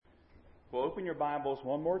Well, open your Bibles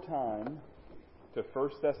one more time to 1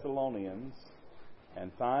 Thessalonians and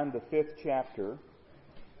find the 5th chapter.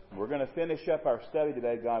 We're going to finish up our study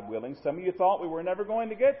today, God willing. Some of you thought we were never going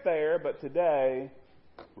to get there, but today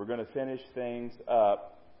we're going to finish things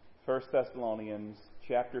up. 1 Thessalonians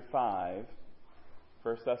chapter 5.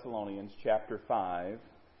 1 Thessalonians chapter 5.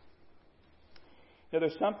 Now,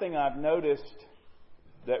 there's something I've noticed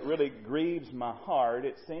that really grieves my heart.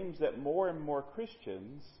 It seems that more and more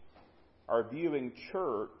Christians are viewing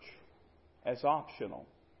church as optional.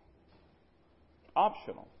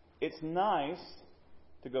 Optional. It's nice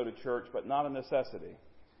to go to church, but not a necessity.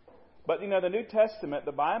 But, the New Testament,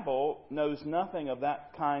 the Bible, knows nothing of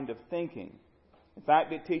that kind of thinking. In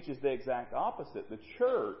fact, it teaches the exact opposite. The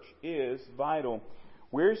church is vital.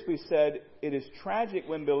 Wiersbe said, "It is tragic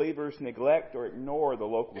when believers neglect or ignore the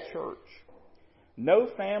local church." No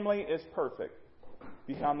family is perfect.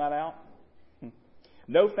 You found that out?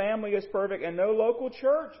 No family is perfect, and no local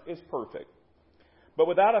church is perfect. But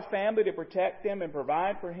without a family to protect him and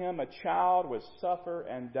provide for him, a child will suffer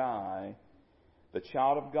and die. The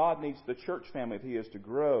child of God needs the church family if he is to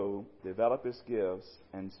grow, develop his gifts,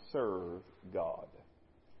 and serve God.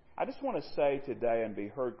 I just want to say today and be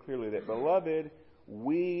heard clearly that, beloved,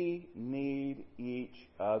 we need each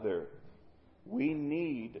other. We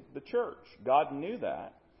need the church. God knew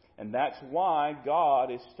that. And that's why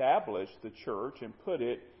God established the church and put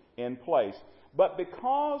it in place. But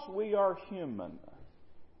because we are human,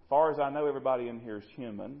 as far as I know, everybody in here is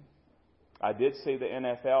human. I did see the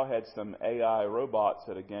NFL had some AI robots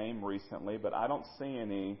at a game recently, but I don't see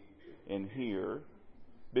any in here.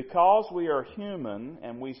 Because we are human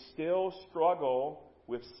and we still struggle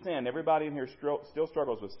with sin, everybody in here still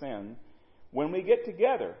struggles with sin. When we get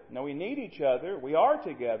together, now we need each other, we are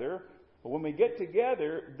together, but when we get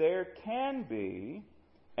together, there can be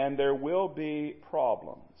and there will be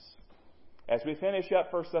problems. As we finish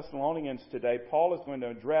up 1 Thessalonians today, Paul is going to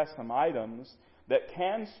address some items that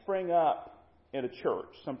can spring up in a church,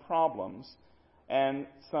 some problems and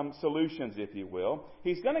some solutions, if you will.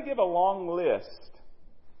 He's going to give a long list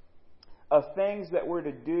of things that we're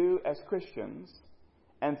to do as Christians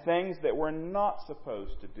and things that we're not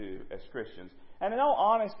supposed to do as Christians. And in all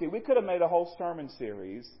honesty, we could have made a whole sermon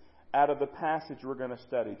series out of the passage we're going to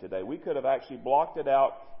study today. We could have actually blocked it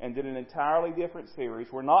out and did an entirely different series.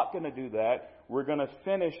 We're not going to do that. We're going to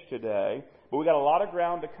finish today. But we've got a lot of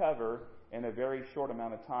ground to cover in a very short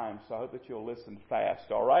amount of time, so I hope that you'll listen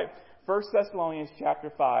fast, all right? 1 Thessalonians chapter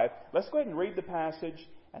 5. Let's go ahead and read the passage,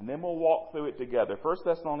 and then we'll walk through it together. 1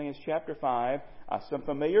 Thessalonians chapter 5, some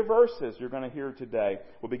familiar verses you're going to hear today.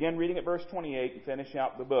 We'll begin reading at verse 28 and finish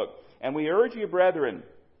out the book. "And we urge you, brethren,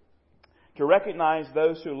 to recognize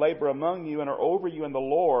those who labor among you and are over you in the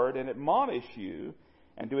Lord, and admonish you,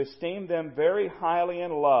 and to esteem them very highly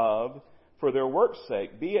in love for their work's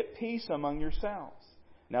sake. Be at peace among yourselves.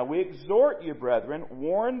 Now we exhort you, brethren,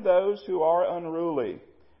 warn those who are unruly,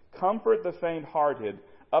 comfort the faint-hearted,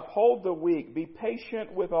 uphold the weak, be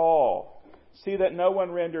patient with all. See that no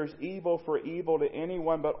one renders evil for evil to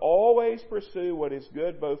anyone, but always pursue what is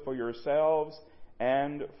good both for yourselves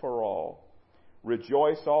and for all.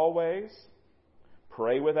 Rejoice always.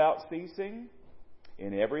 Pray without ceasing.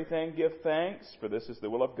 In everything give thanks, for this is the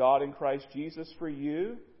will of God in Christ Jesus for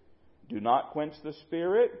you. Do not quench the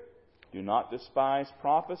Spirit. Do not despise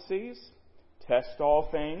prophecies. Test all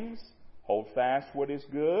things. Hold fast what is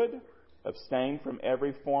good. Abstain from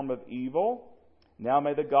every form of evil. Now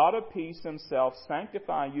may the God of peace himself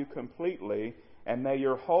sanctify you completely, and may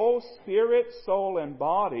your whole spirit, soul, and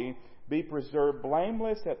body be preserved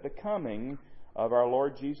blameless at the coming of our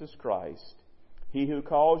Lord Jesus Christ. He who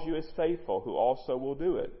calls you is faithful, who also will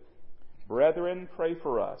do it. Brethren, pray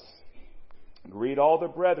for us. Greet all the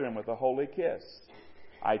brethren with a holy kiss.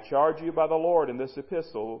 I charge you by the Lord in this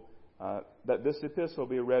epistle, that this epistle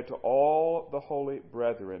be read to all the holy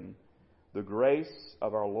brethren. The grace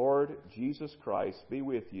of our Lord Jesus Christ be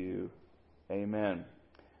with you. Amen."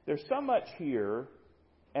 There's so much here,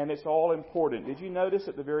 and it's all important. Did you notice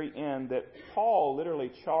at the very end that Paul literally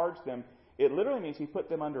charged them? It literally means he put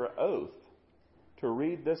them under oath to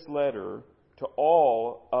read this letter to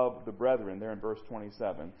all of the brethren there in verse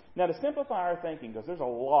 27. Now, to simplify our thinking, because there's a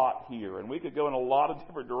lot here, and we could go in a lot of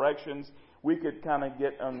different directions. We could kind of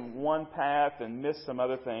get on one path and miss some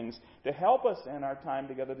other things. To help us in our time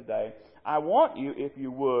together today, I want you, if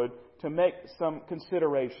you would, to make some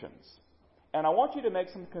considerations. And I want you to make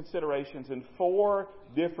some considerations in 4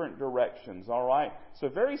 different directions, all right? So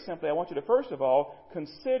very simply, I want you to, first of all,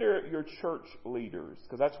 consider your church leaders,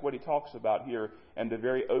 because that's what he talks about here in the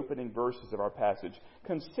very opening verses of our passage.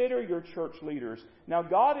 Consider your church leaders. Now,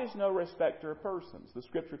 God is no respecter of persons. The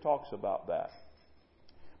Scripture talks about that.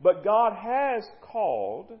 But God has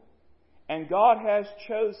called and God has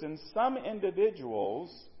chosen some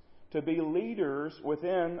individuals to be leaders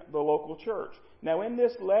within the local church. Now, in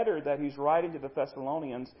this letter that he's writing to the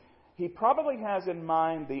Thessalonians, he probably has in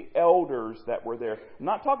mind the elders that were there. I'm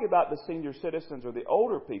not talking about the senior citizens or the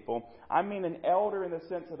older people. I mean an elder in the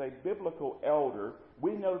sense of a biblical elder.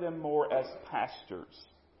 We know them more as pastors.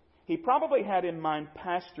 He probably had in mind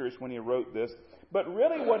pastors when he wrote this, but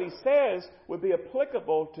really what he says would be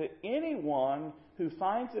applicable to anyone who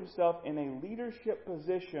finds himself in a leadership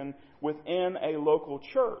position within a local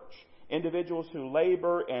church. Individuals who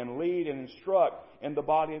labor and lead and instruct in the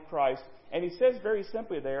body of Christ. And he says very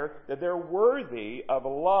simply there that they're worthy of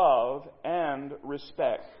love and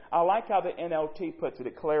respect. I like how the NLT puts it.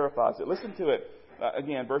 It clarifies it. Listen to it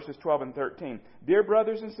again, verses 12 and 13. Dear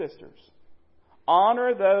brothers and sisters,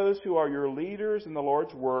 honor those who are your leaders in the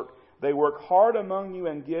Lord's work. They work hard among you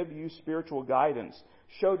and give you spiritual guidance.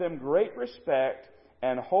 Show them great respect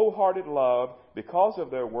and wholehearted love because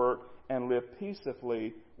of their work, and live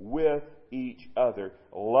peaceably with each other.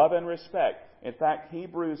 Love and respect. In fact,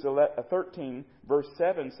 Hebrews 13, verse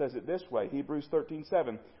 7 says it this way. Hebrews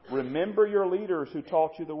 13:7. Remember your leaders who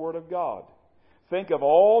taught you the Word of God. Think of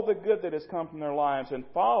all the good that has come from their lives and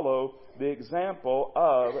follow the example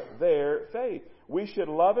of their faith. We should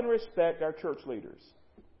love and respect our church leaders.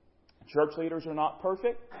 Church leaders are not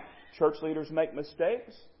perfect. Church leaders make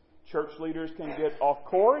mistakes. Church leaders can get off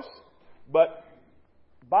course. But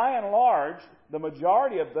by and large, the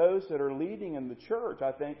majority of those that are leading in the church,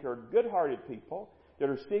 I think, are good-hearted people that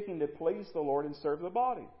are seeking to please the Lord and serve the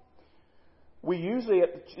body. We usually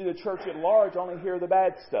at the church at large only hear the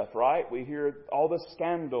bad stuff, right? We hear all the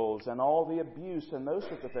scandals and all the abuse and those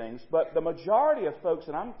sorts of things. But the majority of folks,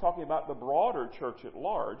 and I'm talking about the broader church at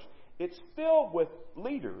large, it's filled with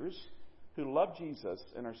leaders who love Jesus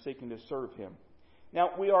and are seeking to serve Him.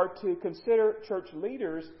 Now, we are to consider church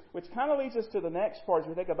leaders, which kind of leads us to the next part as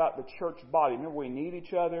we think about the church body. Remember, we need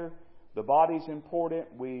each other. The body's important.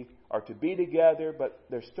 We are to be together, but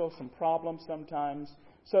there's still some problems sometimes.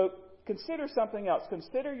 So consider something else.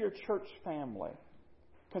 Consider your church family.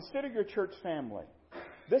 Consider your church family.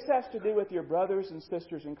 This has to do with your brothers and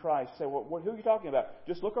sisters in Christ. Say, well, who are you talking about?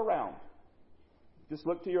 Just look around. Just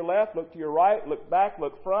look to your left, look to your right, look back,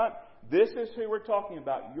 look front. This is who we're talking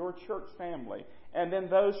about, your church family. And then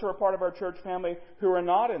those who are part of our church family who are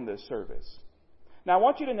not in this service. Now, I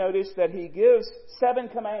want you to notice that he gives 7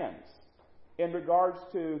 commands in regards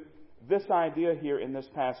to this idea here in this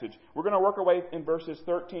passage. We're going to work our way in verses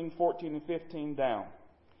 13, 14, and 15 down.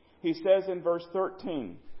 He says in verse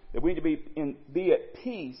 13 that we need to be at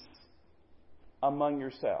peace among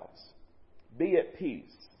yourselves. Be at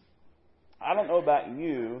peace. I don't know about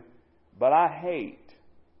you, but I hate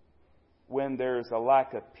when there's a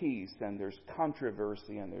lack of peace and there's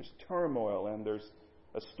controversy and there's turmoil and there's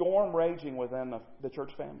a storm raging within the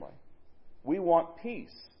church family. We want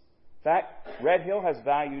peace. In fact, Red Hill has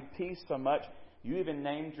valued peace so much, you even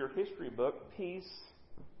named your history book Peace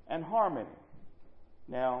and Harmony.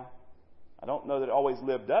 Now, I don't know that it always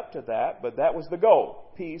lived up to that, but that was the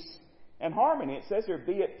goal. Peace and harmony. It says here,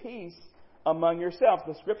 be at peace among yourselves.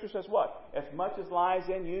 The Scripture says what? As much as lies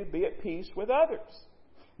in you, be at peace with others.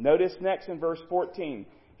 Notice next in verse 14,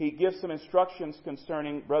 he gives some instructions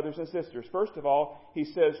concerning brothers and sisters. First of all, he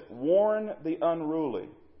says, warn the unruly.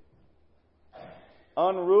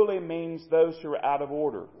 Unruly means those who are out of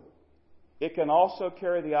order. It can also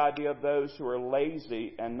carry the idea of those who are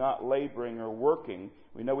lazy and not laboring or working.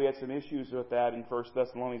 We know we had some issues with that in 1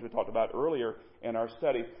 Thessalonians we talked about earlier in our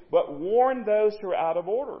study. But warn those who are out of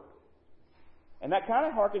order. And that kind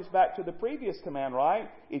of harkens back to the previous command, right?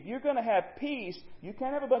 If you're going to have peace, you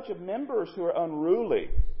can't have a bunch of members who are unruly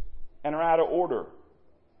and are out of order.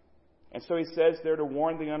 And so he says there to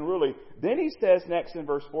warn the unruly. Then he says next in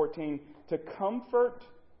verse 14, to comfort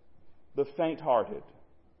the faint-hearted.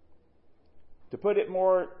 To put it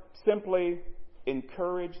more simply,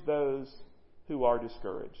 encourage those who are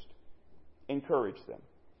discouraged. Encourage them.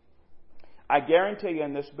 I guarantee you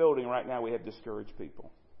in this building right now we have discouraged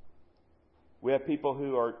people. We have people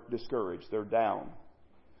who are discouraged. They're down.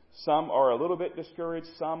 Some are a little bit discouraged.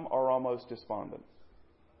 Some are almost despondent.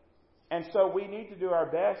 And so we need to do our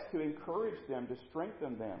best to encourage them, to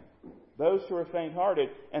strengthen them. Those who are faint-hearted.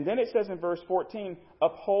 And then it says in verse 14,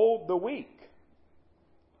 uphold the weak.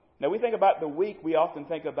 Now, we think about the weak, we often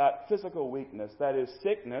think about physical weakness, that is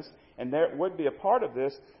sickness, and there would be a part of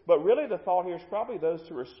this, but really the thought here is probably those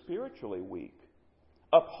who are spiritually weak.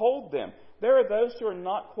 Uphold them. There are those who are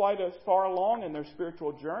not quite as far along in their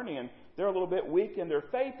spiritual journey, and they're a little bit weak in their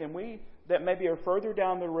faith, and we that maybe are further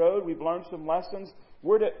down the road, we've learned some lessons,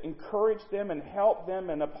 we're to encourage them and help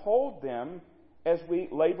them and uphold them as we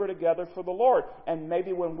labor together for the Lord. And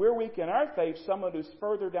maybe when we're weak in our faith, someone who's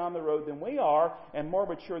further down the road than we are and more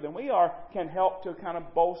mature than we are can help to kind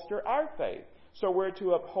of bolster our faith. So we're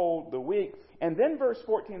to uphold the weak. And then verse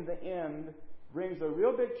 14 at the end brings a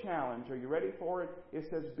real big challenge. Are you ready for it? It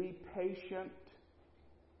says, be patient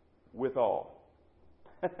with all.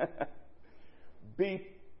 Be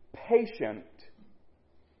patient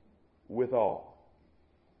with all.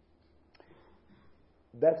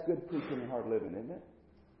 That's good preaching and hard living, isn't it?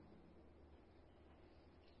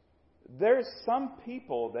 There's some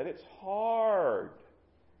people that it's hard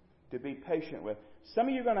to be patient with. Some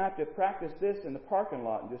of you are going to have to practice this in the parking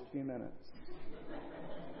lot in just a few minutes.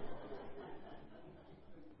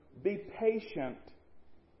 Be patient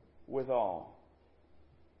with all.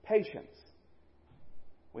 Patience.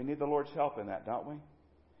 We need the Lord's help in that, don't we?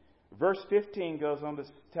 Verse 15 goes on to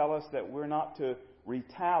tell us that we're not to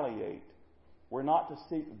retaliate. We're not to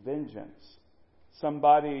seek vengeance.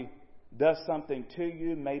 Somebody does something to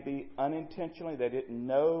you, maybe unintentionally, they didn't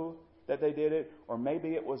know that they did it, or maybe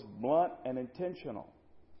it was blunt and intentional.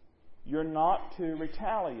 You're not to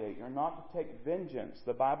retaliate. You're not to take vengeance.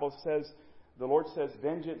 The Bible says, the Lord says,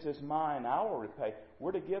 vengeance is mine, I will repay.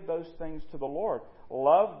 We're to give those things to the Lord.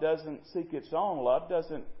 Love doesn't seek its own. Love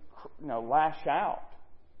doesn't, lash out.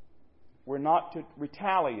 We're not to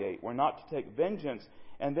retaliate. We're not to take vengeance.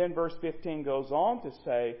 And then verse 15 goes on to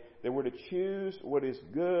say that we're to choose what is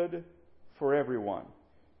good for everyone.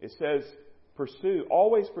 It says,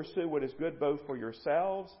 always pursue what is good both for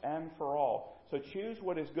yourselves and for all. So choose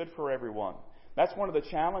what is good for everyone. That's one of the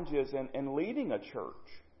challenges in leading a church.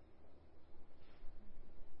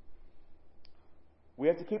 We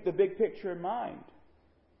have to keep the big picture in mind.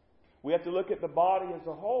 We have to look at the body as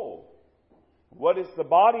a whole. What does the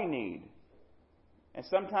body need? And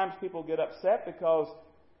sometimes people get upset because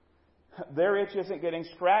their itch isn't getting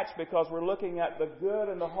scratched because we're looking at the good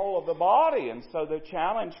and the whole of the body. And so the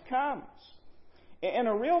challenge comes. In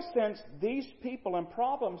a real sense, these people and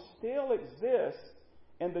problems still exist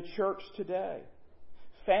in the church today.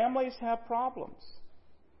 Families have problems.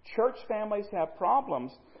 Church families have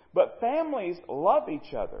problems. But families love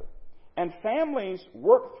each other. And families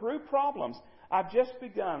work through problems. I've just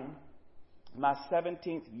begun my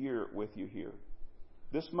 17th year with you here.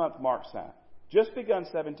 This month marks that. Just begun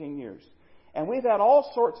 17 years. And we've had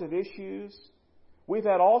all sorts of issues. We've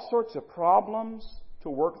had all sorts of problems to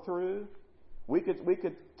work through. We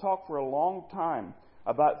could talk for a long time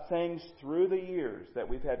about things through the years that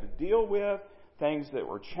we've had to deal with, things that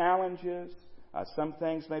were challenges, some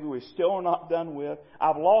things maybe we're still not done with.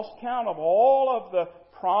 I've lost count of all of the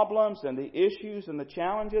problems and the issues and the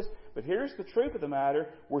challenges. But here's the truth of the matter.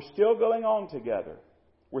 We're still going on together.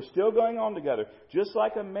 We're still going on together. Just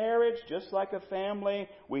like a marriage, just like a family,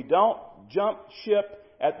 we don't jump ship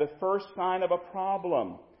at the first sign of a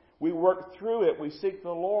problem. We work through it. We seek the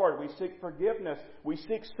Lord. We seek forgiveness. We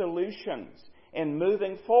seek solutions in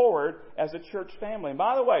moving forward as a church family. And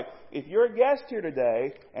by the way, if you're a guest here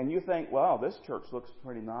today and you think, wow, this church looks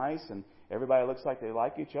pretty nice and everybody looks like they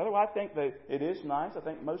like each other. Well, I think that it is nice. I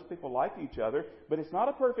think most people like each other. But it's not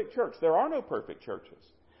a perfect church. There are no perfect churches.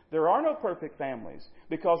 There are no perfect families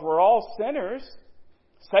because we're all sinners,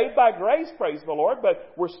 saved by grace, praise the Lord,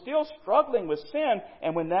 but we're still struggling with sin.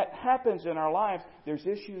 And when that happens in our lives, there's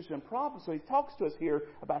issues and problems. So he talks to us here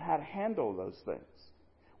about how to handle those things.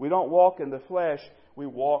 We don't walk in the flesh, we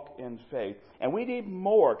walk in faith. And we need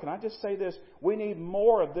more. Can I just say this? We need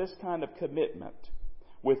more of this kind of commitment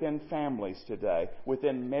within families today,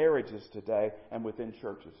 within marriages today, and within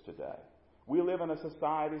churches today. We live in a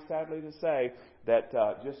society, sadly to say, that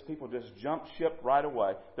people just jump ship right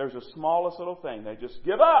away. There's the smallest little thing. They just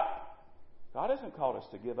give up. God hasn't called us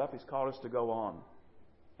to give up. He's called us to go on.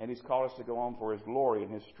 And He's called us to go on for His glory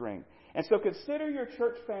and His strength. And so consider your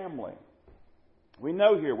church family. We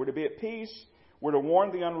know here we're to be at peace. We're to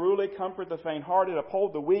warn the unruly, comfort the faint-hearted,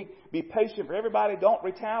 uphold the weak, be patient for everybody. Don't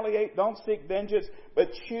retaliate, don't seek vengeance, but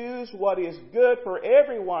choose what is good for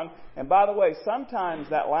everyone. And by the way, sometimes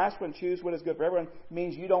that last one, choose what is good for everyone,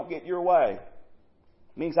 means you don't get your way.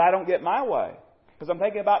 It means I don't get my way. Because I'm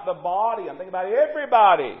thinking about the body, I'm thinking about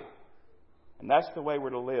everybody. And that's the way we're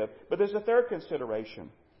to live. But there's a third consideration.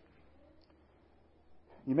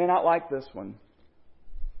 You may not like this one.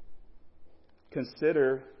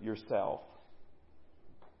 Consider yourself.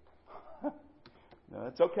 No,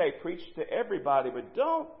 it's okay, preach to everybody, but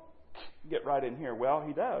don't get right in here. Well,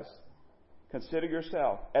 he does. Consider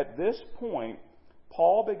yourself. At this point,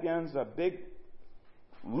 Paul begins a big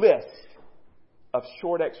list of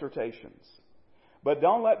short exhortations. But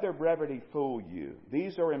don't let their brevity fool you.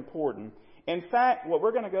 These are important. In fact, what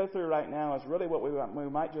we're going to go through right now is really what we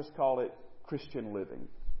might just call it Christian living.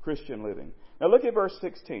 Christian living. Now look at verse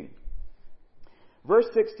 16. Verse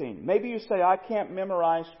 16. Maybe you say, I can't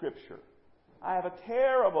memorize Scripture. I have a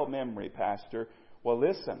terrible memory, Pastor. Well,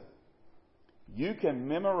 listen. You can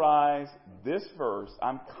memorize this verse.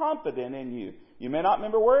 I'm confident in you. You may not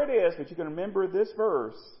remember where it is, but you can remember this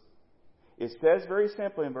verse. It says very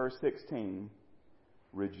simply in verse 16,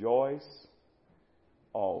 rejoice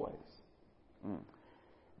always.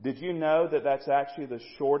 Did you know that that's actually the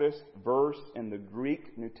shortest verse in the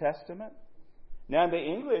Greek New Testament? Now in the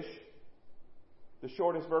English, the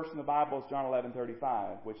shortest verse in the Bible is John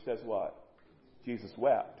 11:35, which says what? Jesus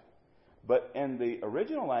wept. But in the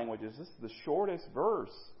original languages, this is the shortest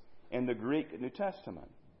verse in the Greek New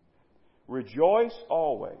Testament. Rejoice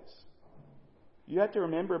always. You have to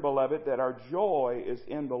remember, beloved, that our joy is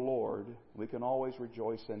in the Lord. We can always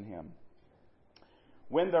rejoice in Him.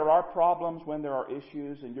 When there are problems, when there are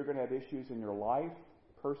issues, and you're going to have issues in your life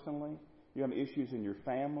personally, you have issues in your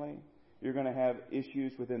family, you're going to have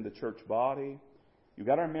issues within the church body, you've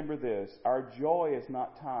got to remember this. Our joy is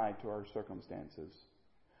not tied to our circumstances.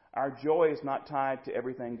 Our joy is not tied to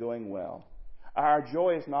everything going well. Our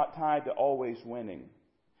joy is not tied to always winning.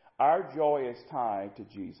 Our joy is tied to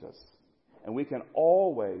Jesus. And we can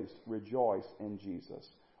always rejoice in Jesus.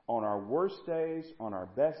 On our worst days, on our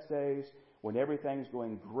best days, when everything's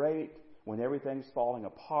going great, when everything's falling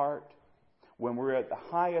apart, when we're at the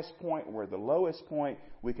highest point, when we're at the lowest point,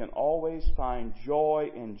 we can always find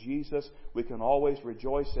joy in Jesus. We can always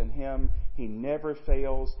rejoice in Him. He never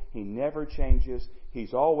fails. He never changes.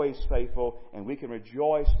 He's always faithful. And we can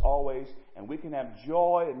rejoice always. And we can have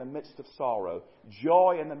joy in the midst of sorrow.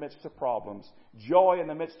 Joy in the midst of problems. Joy in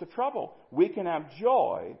the midst of trouble. We can have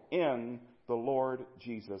joy in the Lord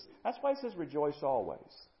Jesus. That's why He says rejoice always.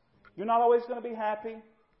 You're not always going to be happy.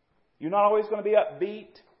 You're not always going to be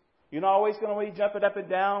upbeat. You're not always going to be jumping up and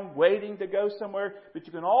down, waiting to go somewhere. But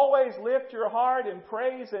you can always lift your heart in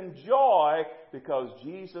praise and joy because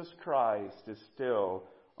Jesus Christ is still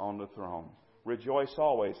on the throne. Rejoice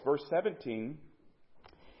always. Verse 17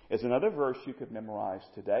 is another verse you could memorize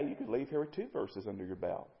today. You could leave here with two verses under your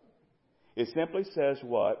belt. It simply says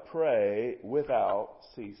what? Pray without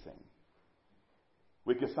ceasing.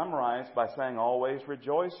 We could summarize by saying always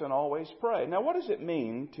rejoice and always pray. Now, what does it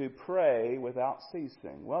mean to pray without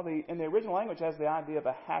ceasing? Well, in the original language, it has the idea of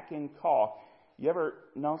a hacking cough. You ever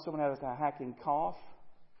known someone has a hacking cough?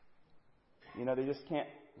 You know, they just can't.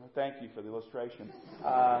 Thank you for the illustration.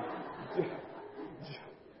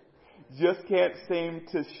 Just can't seem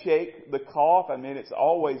to shake the cough. I mean, it's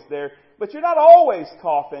always there. But you're not always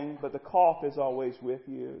coughing, but the cough is always with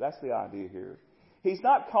you. That's the idea here. He's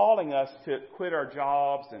not calling us to quit our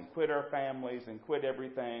jobs and quit our families and quit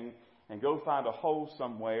everything and go find a hole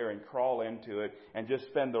somewhere and crawl into it and just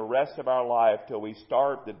spend the rest of our life till we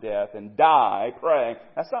starve to death and die praying.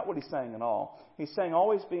 That's not what He's saying at all. He's saying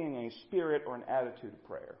always being in a spirit or an attitude of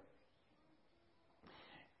prayer.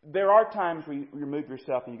 There are times where you remove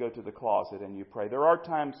yourself and you go to the closet and you pray. There are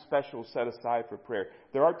times special set aside for prayer.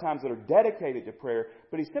 There are times that are dedicated to prayer.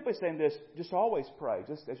 But He's simply saying this, just always pray.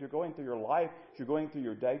 Just as you're going through your life, as you're going through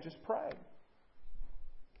your day, just pray.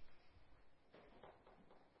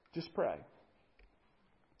 Just pray.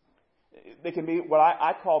 They can be what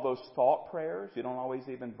I call those thought prayers. You don't always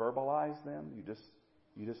even verbalize them. You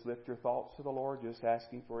just lift your thoughts to the Lord, just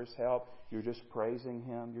asking for His help. You're just praising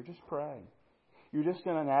Him. You're just praying. You're just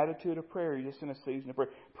in an attitude of prayer. You're just in a season of prayer.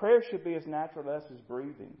 Prayer should be as natural to us as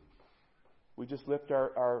breathing. We just lift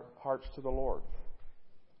our hearts to the Lord.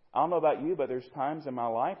 I don't know about you, but there's times in my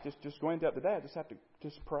life, just going throughout the day, I just have to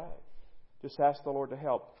just pray. Just ask the Lord to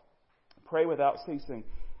help. Pray without ceasing.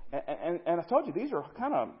 And I told you, these are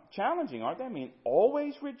kind of challenging, aren't they? I mean,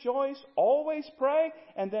 always rejoice, always pray.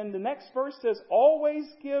 And then the next verse says, always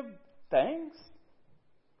give thanks.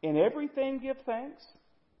 In everything give thanks.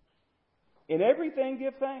 In everything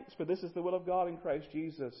give thanks, for this is the will of God in Christ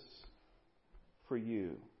Jesus for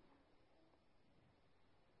you.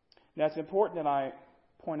 Now it's important that I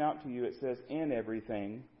point out to you, it says in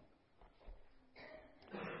everything,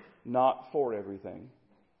 not for everything.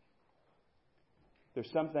 There's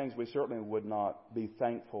some things we certainly would not be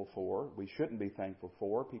thankful for. We shouldn't be thankful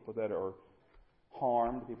for. People that are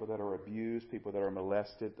harmed, people that are abused, people that are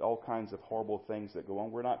molested, all kinds of horrible things that go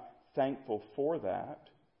on. We're not thankful for that.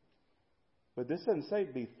 But this doesn't say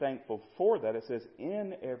be thankful for that. It says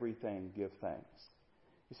in everything give thanks.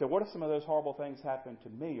 You say, what if some of those horrible things happen to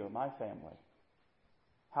me or my family?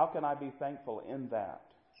 How can I be thankful in that?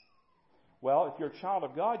 Well, if you're a child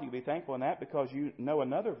of God, you can be thankful in that because you know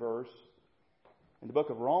another verse in the book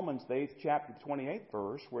of Romans, the 8th chapter, 28th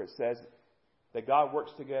verse, where it says that God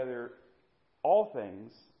works together all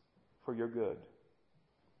things for your good.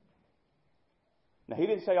 Now, He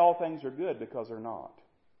didn't say all things are good because they're not.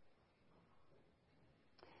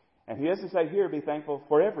 And He doesn't say here, be thankful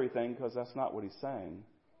for everything, because that's not what He's saying.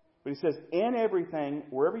 But He says, in everything,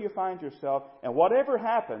 wherever you find yourself, and whatever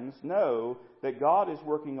happens, know that God is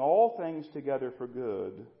working all things together for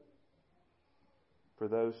good for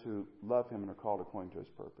those who love Him and are called according to His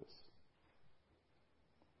purpose.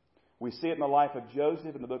 We see it in the life of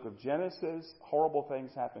Joseph in the book of Genesis. Horrible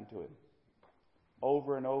things happen to him.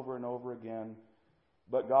 Over and over and over again.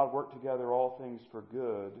 But God worked together all things for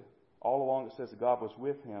good. All along it says that God was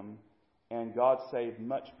with him, and God saved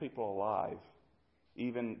much people alive.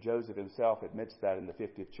 Even Joseph himself admits that in the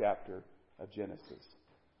 50th chapter of Genesis.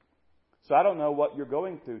 So I don't know what you're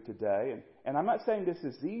going through today, and I'm not saying this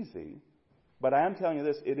is easy, but I am telling you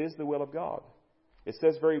this, it is the will of God. It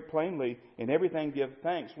says very plainly, in everything give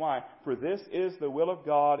thanks. Why? For this is the will of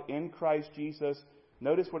God in Christ Jesus.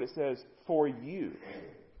 Notice what it says, for you.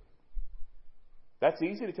 That's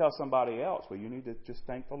easy to tell somebody else. Well, you need to just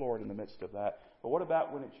thank the Lord in the midst of that. But what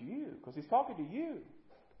about when it's you? Because He's talking to you.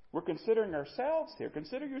 We're considering ourselves here.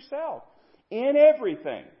 Consider yourself. In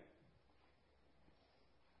everything.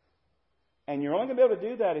 And you're only going to be able to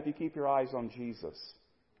do that if you keep your eyes on Jesus.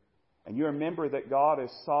 And you remember that God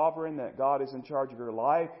is sovereign, that God is in charge of your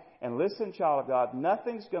life. And listen, child of God,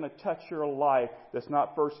 nothing's going to touch your life that's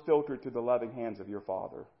not first filtered through the loving hands of your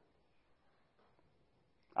Father.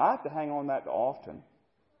 I have to hang on that often.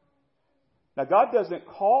 Now, God doesn't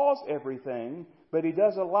cause everything, but He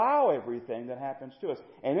does allow everything that happens to us.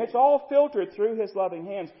 And it's all filtered through His loving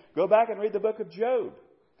hands. Go back and read the book of Job.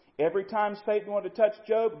 Every time Satan wanted to touch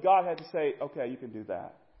Job, God had to say, okay, you can do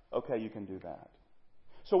that. Okay, you can do that.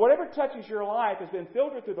 So whatever touches your life has been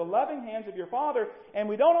filtered through the loving hands of your Father, and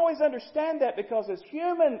we don't always understand that because as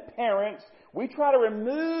human parents, we try to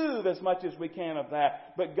remove as much as we can of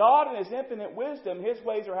that. But God in His infinite wisdom, His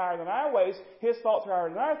ways are higher than our ways, His thoughts are higher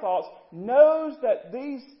than our thoughts, knows that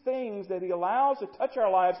these things that He allows to touch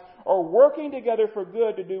our lives are working together for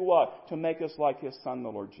good to do what? To make us like His Son, the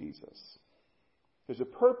Lord Jesus. There's a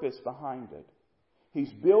purpose behind it.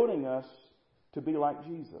 He's building us to be like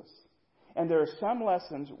Jesus. And there are some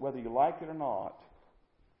lessons, whether you like it or not,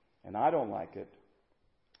 and I don't like it,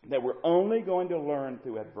 that we're only going to learn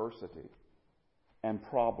through adversity and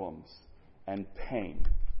problems and pain.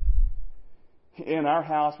 In our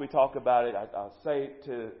house, we talk about it. I'll say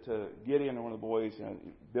to Gideon and one of the boys,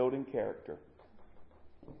 building character.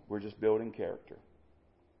 We're just building character.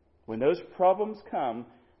 When those problems come,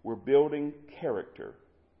 we're building character.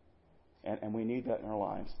 And we need that in our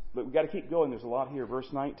lives. But we've got to keep going. There's a lot here. Verse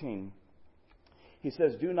 19. He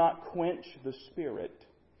says, do not quench the Spirit.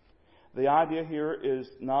 The idea here is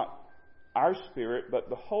not our spirit, but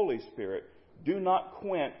the Holy Spirit. Do not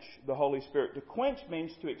quench the Holy Spirit. To quench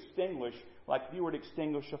means to extinguish, like if you were to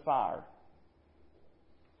extinguish a fire.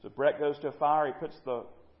 So Brett goes to a fire, he puts the...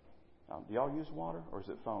 do y'all use water, or is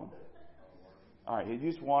it foam? All right, he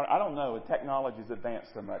used water. I don't know, the technology's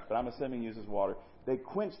advanced so much, but I'm assuming he uses water. They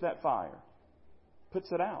quench that fire.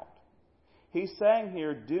 Puts it out. He's saying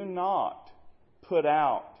here, do not put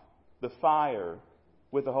out the fire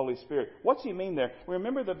with the Holy Spirit. What's he mean there?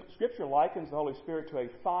 Remember, the Scripture likens the Holy Spirit to a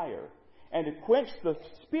fire. And to quench the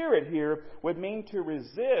Spirit here would mean to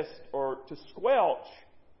resist or to squelch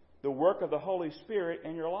the work of the Holy Spirit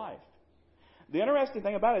in your life. The interesting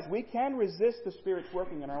thing about it is we can resist the Spirit's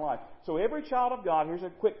working in our life. So every child of God, here's a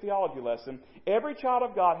quick theology lesson, every child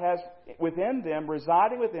of God has within them,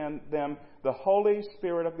 residing within them, the Holy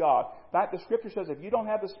Spirit of God. In fact, the Scripture says if you don't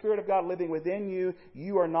have the Spirit of God living within you,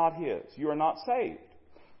 you are not His. You are not saved.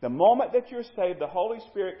 The moment that you're saved, the Holy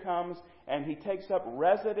Spirit comes and He takes up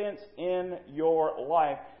residence in your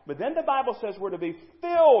life. But then the Bible says we're to be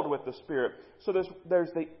filled with the Spirit. So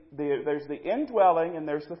there's the indwelling and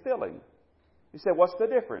there's the filling. You say, what's the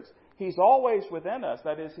difference? He's always within us.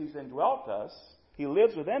 That is, He's indwelt us. He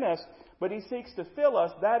lives within us. But He seeks to fill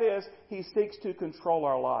us. That is, He seeks to control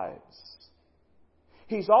our lives.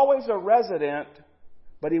 He's always a resident,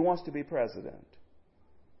 but He wants to be president.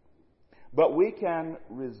 But we can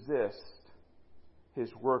resist His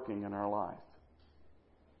working in our life.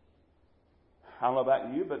 I don't know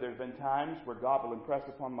about you, but there's been times where God will impress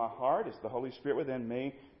upon my heart, it's the Holy Spirit within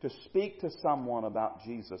me, to speak to someone about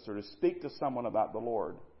Jesus or to speak to someone about the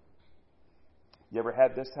Lord. You ever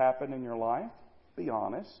had this happen in your life? Be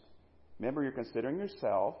honest. Remember, you're considering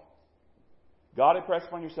yourself. God impressed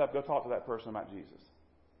upon yourself, go talk to that person about Jesus.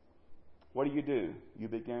 What do? You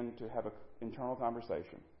begin to have an internal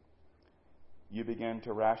conversation. You begin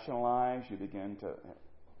to rationalize. You begin to,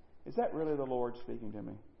 is that really the Lord speaking to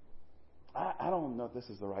me? I don't know if this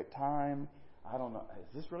is the right time. I don't know.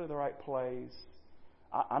 Is this really the right place?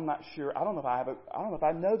 I'm not sure. I don't know if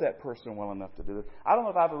I know that person well enough to do this. I don't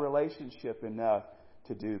know if I have a relationship enough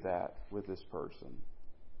to do that with this person.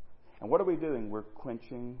 And what are we doing? We're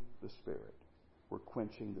quenching the Spirit. We're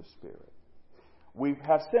quenching the Spirit. We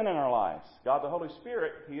have sin in our lives. God, the Holy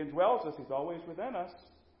Spirit, He indwells us. He's always within us.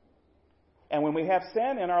 And when we have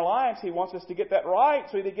sin in our lives, He wants us to get that right,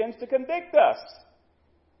 so He begins to convict us.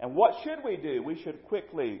 And what should we do? We should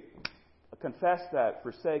quickly confess that,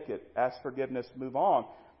 forsake it, ask forgiveness, move on.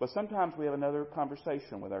 But sometimes we have another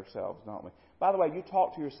conversation with ourselves, don't we? By the way, you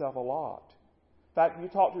talk to yourself a lot. In fact, you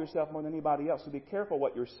talk to yourself more than anybody else, so be careful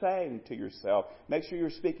what you're saying to yourself. Make sure you're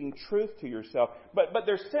speaking truth to yourself. But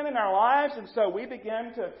there's sin in our lives, and so we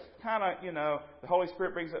begin to kind of, the Holy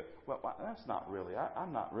Spirit brings it, well, that's not really,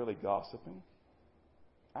 I'm not really gossiping.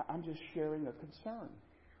 I'm just sharing a concern.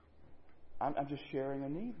 I'm just sharing a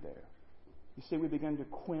need there. You see, we begin to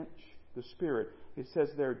quench the Spirit. It says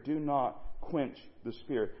there, do not quench the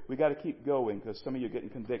Spirit. We've got to keep going because some of you are getting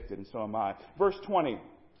convicted, and so am I. Verse 20.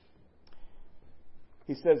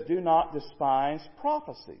 He says, do not despise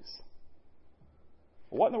prophecies.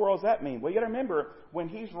 What in the world does that mean? Well, you got to remember, when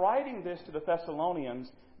he's writing this to the Thessalonians,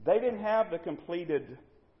 they didn't have the completed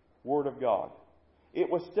Word of God. It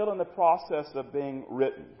was still in the process of being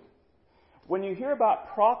written. When you hear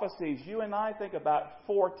about prophecies, you and I think about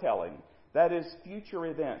foretelling. That is future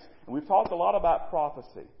events. And we've talked a lot about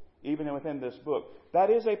prophecy, even within this book. That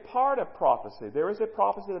is a part of prophecy. There is a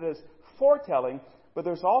prophecy that is foretelling, but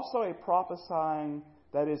there's also a prophesying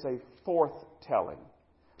that is a forthtelling.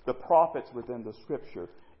 The prophets within the Scripture.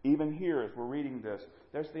 Even here, as we're reading this,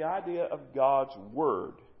 there's the idea of God's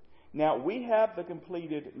Word. Now, we have the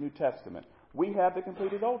completed New Testament. We have the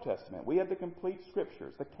completed Old Testament. We have the complete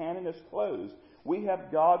Scriptures. The canon is closed. We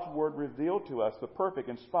have God's Word revealed to us, the perfect,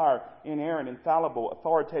 inspired, inerrant, infallible,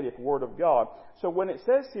 authoritative Word of God. So when it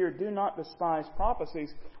says here, do not despise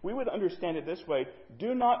prophecies, we would understand it this way.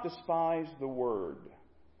 Do not despise the Word.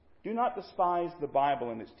 Do not despise the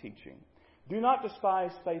Bible and its teaching. Do not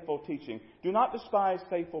despise faithful teaching. Do not despise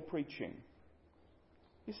faithful preaching.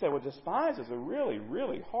 You say, well, despise is a really,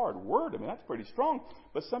 really hard word. I mean, that's pretty strong.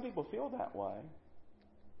 But some people feel that way.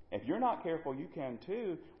 If you're not careful, you can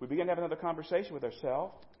too. We begin to have another conversation with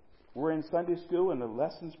ourselves. We're in Sunday school and the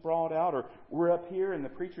lesson's brought out, or we're up here and the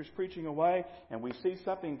preacher's preaching away, and we see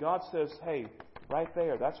something. God says, hey, right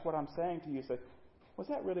there, that's what I'm saying to you. You say, was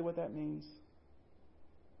that really what that means?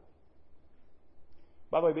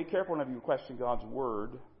 By the way, be careful whenever you question God's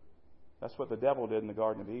Word. That's what the devil did in the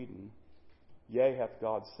Garden of Eden. Yea, hath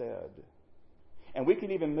God said. And we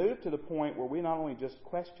can even move to the point where we not only just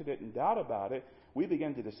question it and doubt about it, we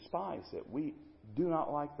begin to despise it. We do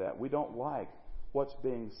not like that. We don't like what's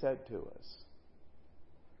being said to us.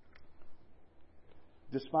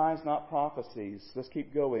 Despise not prophecies. Let's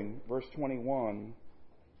keep going. Verse 21.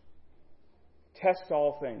 Test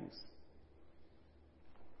all things.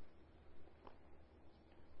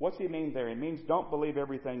 What's he mean there? He means don't believe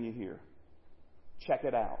everything you hear. Check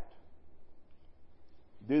it out.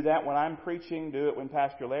 Do that when I'm preaching. Do it when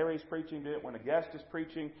Pastor Larry's preaching. Do it when a guest is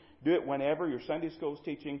preaching. Do it whenever your Sunday school is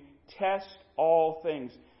teaching. Test all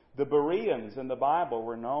things. The Bereans in the Bible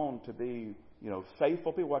were known to be,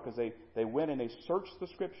 faithful people because they went and they searched the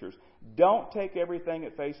Scriptures. Don't take everything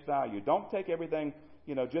at face value. Don't take everything,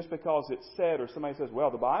 just because it's said or somebody says, well,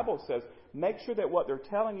 the Bible says. Make sure that what they're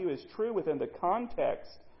telling you is true within the context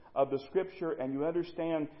of the Scripture, and you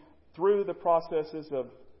understand through the processes of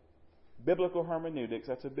biblical hermeneutics.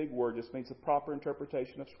 That's a big word. Just means the proper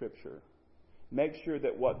interpretation of Scripture. Make sure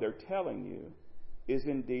that what they're telling you is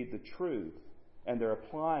indeed the truth, and they're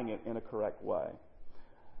applying it in a correct way.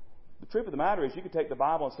 The truth of the matter is you can take the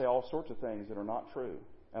Bible and say all sorts of things that are not true,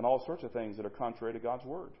 and all sorts of things that are contrary to God's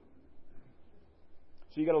Word.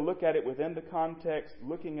 So you've got to look at it within the context,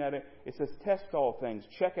 looking at it. It says, test all things,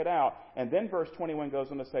 check it out. And then verse 21 goes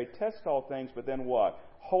on to say, test all things, but then what?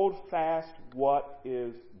 Hold fast what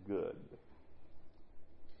is good.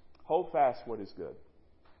 Hold fast what is good.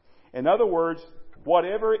 In other words,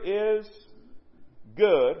 whatever is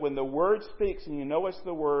good, when the Word speaks and you know it's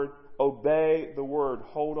the Word, obey the Word.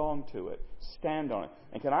 Hold on to it. Stand on it.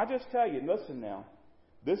 And can I just tell you, listen now,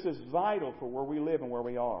 this is vital for where we live and where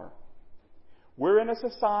we are. We're in a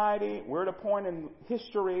society, we're at a point in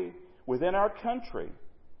history within our country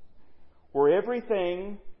where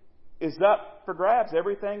everything is up for grabs.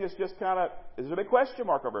 Everything is just there's a big question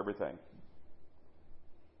mark over everything.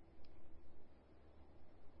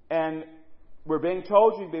 And we're being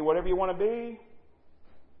told you to be whatever you want to be.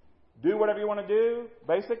 Do whatever you want to do,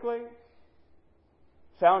 basically.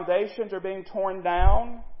 Foundations are being torn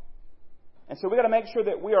down. And so we've got to make sure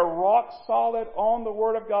that we are rock solid on the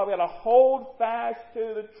Word of God. We've got to hold fast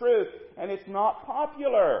to the truth. And it's not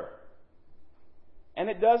popular. And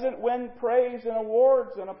it doesn't win praise and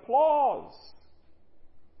awards and applause.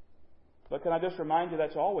 But can I just remind you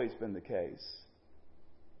that's always been the case?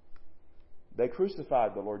 They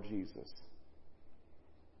crucified the Lord Jesus.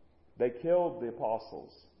 They killed the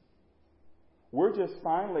apostles. We're just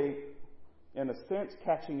finally, in a sense,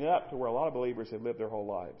 catching up to where a lot of believers have lived their whole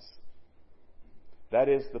lives. That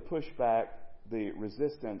is the pushback, the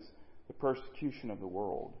resistance, the persecution of the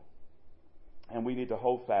world. And we need to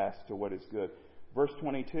hold fast to what is good. Verse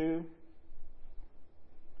 22,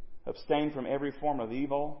 abstain from every form of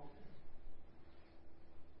evil.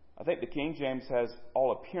 I think the King James has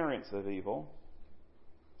all appearance of evil.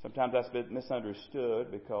 Sometimes that's been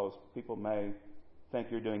misunderstood because people may think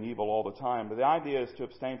you're doing evil all the time. But the idea is to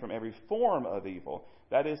abstain from every form of evil.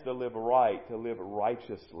 That is to live right, to live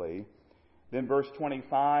righteously. Then verse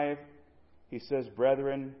 25, he says,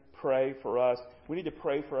 brethren, pray for us. We need to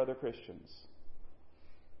pray for other Christians.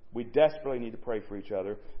 We desperately need to pray for each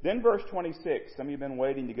other. Then verse 26, some of you have been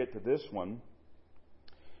waiting to get to this one.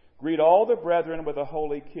 Greet all the brethren with a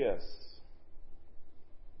holy kiss.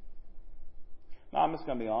 Now, I'm just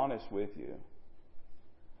going to be honest with you.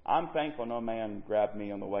 I'm thankful no man grabbed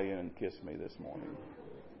me on the way in and kissed me this morning.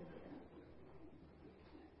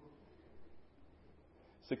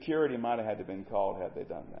 Security might have had to have been called had they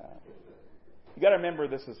done that. You got to remember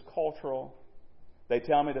this is cultural. The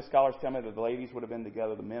scholars tell me that the ladies would have been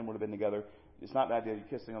together, the men would have been together. It's not the idea of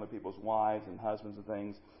kissing other people's wives and husbands and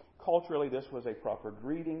things. Culturally, this was a proper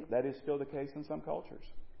greeting. That is still the case in some cultures.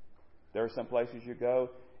 There are some places you go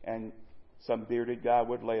and some bearded guy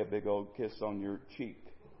would lay a big old kiss on your cheek.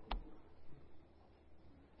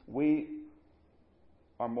 We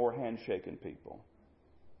are more handshaking people,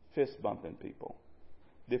 fist bumping people,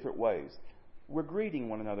 different ways. We're greeting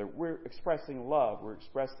one another. We're expressing love. We're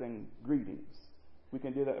expressing greetings. We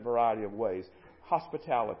can do that in a variety of ways.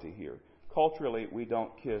 Hospitality here. Culturally, we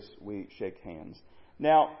don't kiss, we shake hands.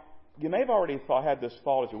 Now, you may have already had this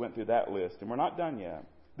thought as we went through that list, and we're not done yet.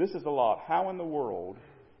 This is a lot. How in the world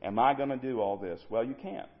am I going to do all this? Well, you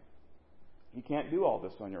can't. You can't do all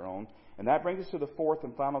this on your own. And that brings us to the fourth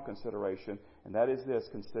and final consideration, and that is this: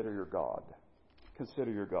 consider your God.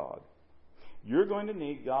 Consider your God. You're going to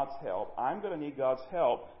need God's help. I'm going to need God's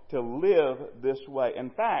help to live this way.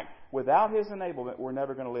 In fact, without His enablement, we're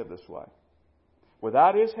never going to live this way.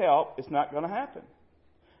 Without His help, it's not going to happen.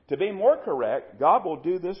 To be more correct, God will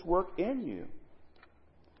do this work in you.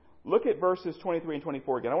 Look at verses 23 and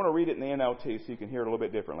 24 again. I want to read it in the NLT so you can hear it a little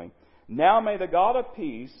bit differently. Now may the God of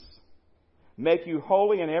peace make you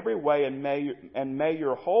holy in every way, and may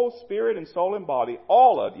your whole spirit and soul and body,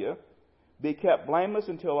 all of you, be kept blameless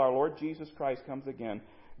until our Lord Jesus Christ comes again.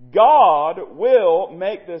 God will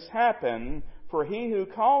make this happen, for He who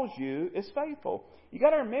calls you is faithful. You got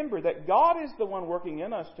to remember that God is the one working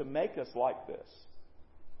in us to make us like this.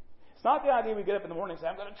 It's not the idea we get up in the morning and say,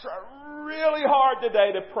 I'm going to try really hard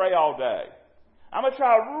today to pray all day. I'm going to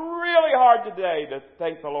try really hard today to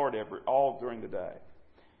thank the Lord all during the day.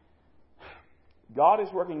 God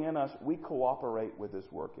is working in us. We cooperate with His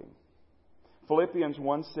working. Philippians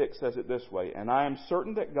 1:6 says it this way, and I am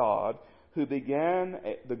certain that God, who began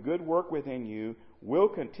the good work within you, will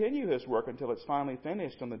continue His work until it's finally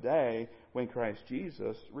finished on the day when Christ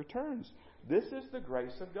Jesus returns. This is the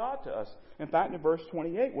grace of God to us. In fact, in verse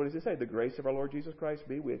 28, what does it say? The grace of our Lord Jesus Christ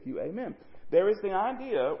be with you. Amen. There is the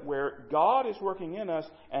idea where God is working in us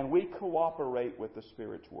and we cooperate with the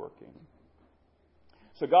Spirit's working.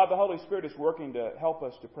 So God the Holy Spirit is working to help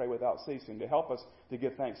us to pray without ceasing, to help us to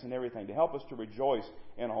give thanks in everything, to help us to rejoice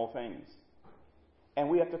in all things. And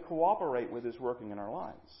we have to cooperate with His working in our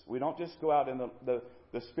lives. We don't just go out in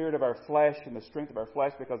the spirit of our flesh and the strength of our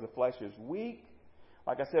flesh because the flesh is weak.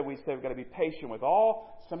 Like I said, we've got to be patient with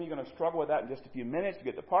all. Some of you are going to struggle with that in just a few minutes. You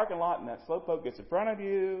get to the parking lot and that slowpoke gets in front of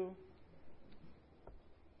you.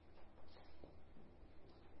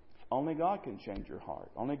 Only God can change your heart.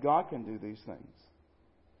 Only God can do these things.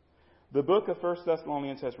 The book of 1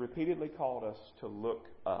 Thessalonians has repeatedly called us to look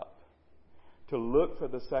up, to look for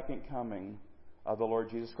the second coming of the Lord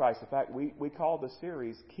Jesus Christ. In fact, we call the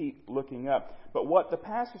series Keep Looking Up. But what the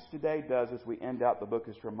passage today does as we end out the book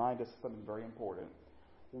is remind us of something very important.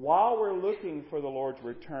 While we're looking for the Lord's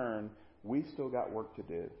return, we've still got work to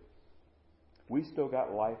do. We still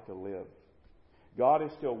got life to live. God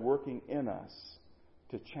is still working in us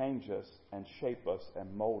to change us and shape us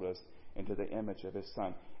and mold us into the image of His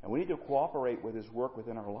Son. And we need to cooperate with His work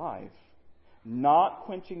within our life. Not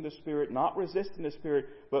quenching the Spirit, not resisting the Spirit,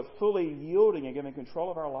 but fully yielding and giving control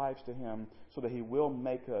of our lives to Him so that He will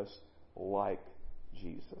make us like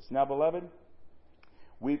Jesus. Now, beloved,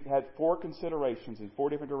 we've had 4 considerations in 4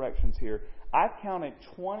 different directions here. I've counted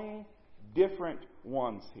 20 different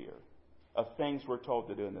ones here of things we're told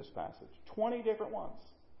to do in this passage. 20 different ones.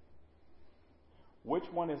 Which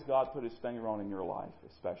one has God put His finger on in your life,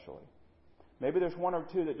 especially? Maybe there's 1 or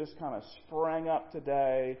 2 that just kind of sprang up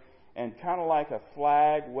today, and kind of like a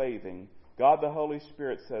flag waving, God the Holy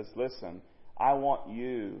Spirit says, listen, I want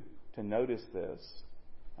you to notice this,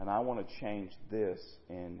 and I want to change this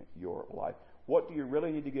in your life. What do you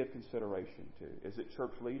really need to give consideration to? Is it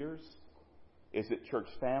church leaders? Is it church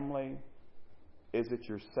family? Is it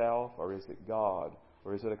yourself? Or is it God?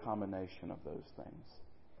 Or is it a combination of those things?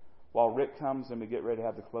 While Rick comes and we get ready to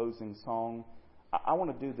have the closing song, I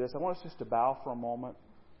want to do this. I want us just to bow for a moment.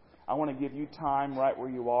 I want to give you time right where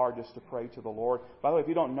you are just to pray to the Lord. By the way, if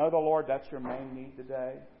you don't know the Lord, that's your main need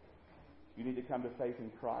today. You need to come to faith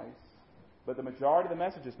in Christ. But the majority of the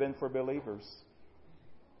message has been for believers.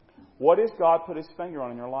 What has God put His finger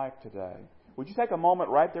on in your life today? Would you take a moment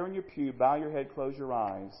right there in your pew, bow your head, close your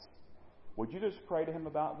eyes? Would you just pray to Him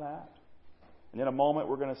about that? And in a moment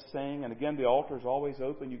we're going to sing. And again, the altar is always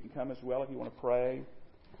open. You can come as well if you want to pray.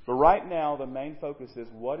 But right now, the main focus is,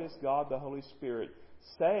 what is God the Holy Spirit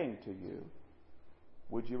saying to you?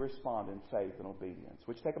 Would you respond in faith and obedience?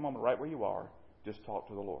 Would you take a moment right where you are? Just talk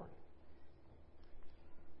to the Lord.